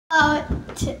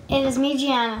It is me,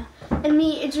 Gianna. And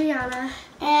me, Adriana.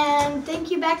 And thank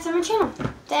you back to my channel.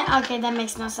 Okay, that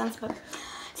makes no sense, but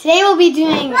today we'll be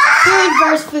doing food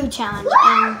versus food challenge.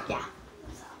 And yeah,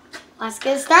 so let's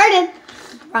get started.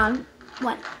 Round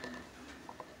one.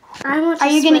 Are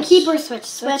you going to keep or switch?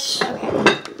 Switch. Okay.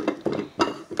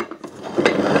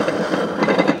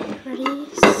 Ready,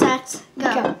 set,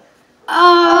 go.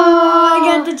 Oh, I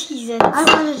got the Cheez-Its. I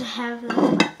wanted to have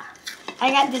that. I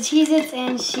got the Cheez-Its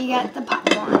and she got the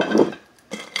popcorn.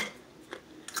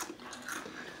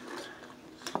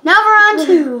 Now for round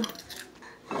two.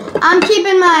 I'm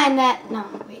keeping mine that, no,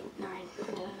 wait, no.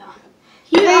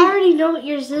 You already know what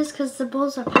yours is because the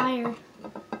bowls are higher.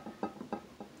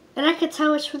 And I could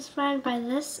tell which one's mine by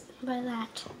this and by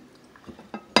that.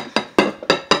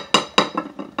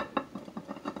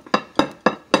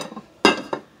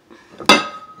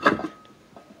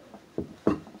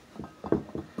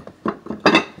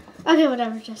 Okay,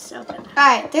 whatever, just open.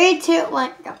 Alright, 3, 2,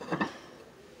 1, go.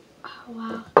 Oh,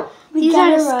 wow. These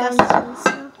are disgusting,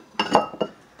 so.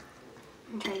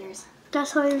 Try yours.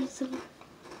 That's how I reason.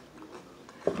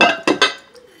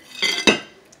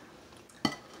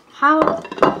 How?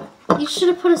 You should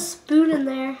have put a spoon in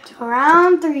there.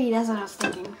 Round 3, that's what I was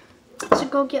thinking. So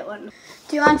go get one.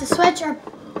 Do you want to switch or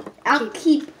I'll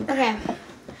keep. Okay.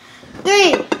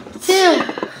 3, 2,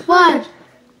 1.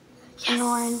 Yes. An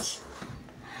orange.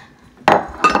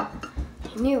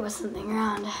 I knew it was something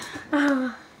around.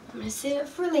 I'm going to save it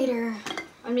for later.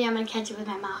 I mean, I'm going to catch it with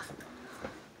my mouth.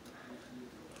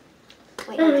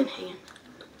 Wait, hang on.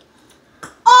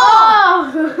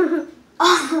 Oh!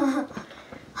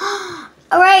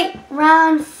 All right,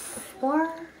 round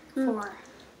 4.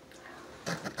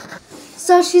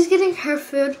 So she's getting her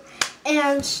food,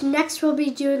 and next we'll be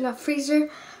doing a freezer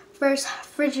versus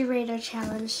refrigerator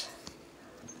challenge.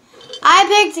 I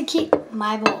picked to keep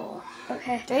my bowl.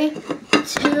 Okay. 3,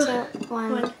 2,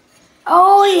 1. 1.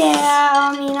 Oh yeah,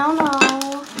 I mean, I don't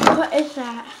know. What is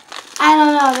that? I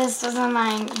don't know, this wasn't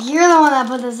mine. You're the one that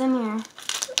put this in here.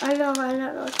 I don't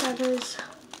know what that is.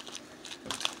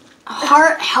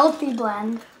 Heart healthy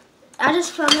blend. I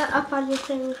just found that up on your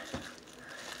thing.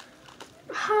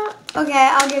 Okay,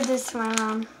 I'll give this to my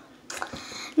mom.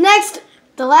 Next,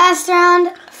 the last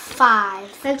round,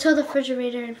 5. Until the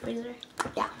refrigerator and freezer.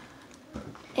 Yeah.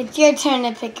 It's your turn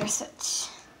to pick your switch.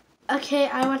 Okay,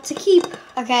 I want to keep.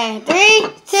 Okay, 3,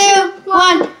 2, 1.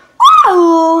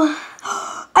 Wow!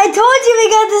 I told you we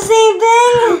got the same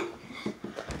thing.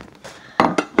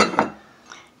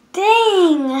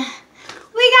 Dang.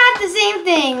 We got the same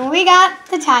thing. We got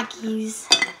the Takis.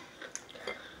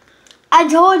 I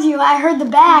told you. I heard the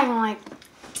bag. I'm like,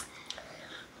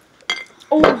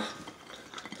 oh.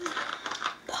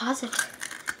 Pause it.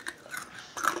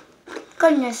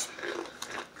 goodness.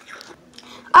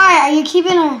 All right, are you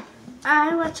keeping her?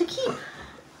 I want to keep.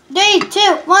 3, 2,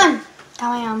 1.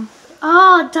 Come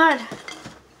Oh, done.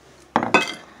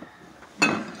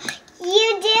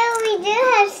 We do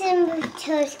have some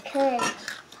toast curds.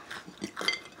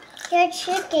 They're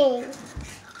chicken.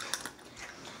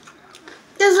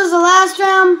 This was the last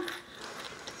round.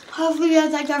 Hopefully you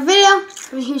guys liked our video.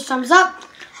 Give a huge thumbs up.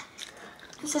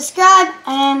 Subscribe,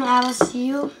 and I will see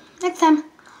you next time.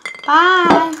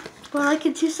 Bye. Well, like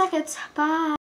in 2 seconds. Bye.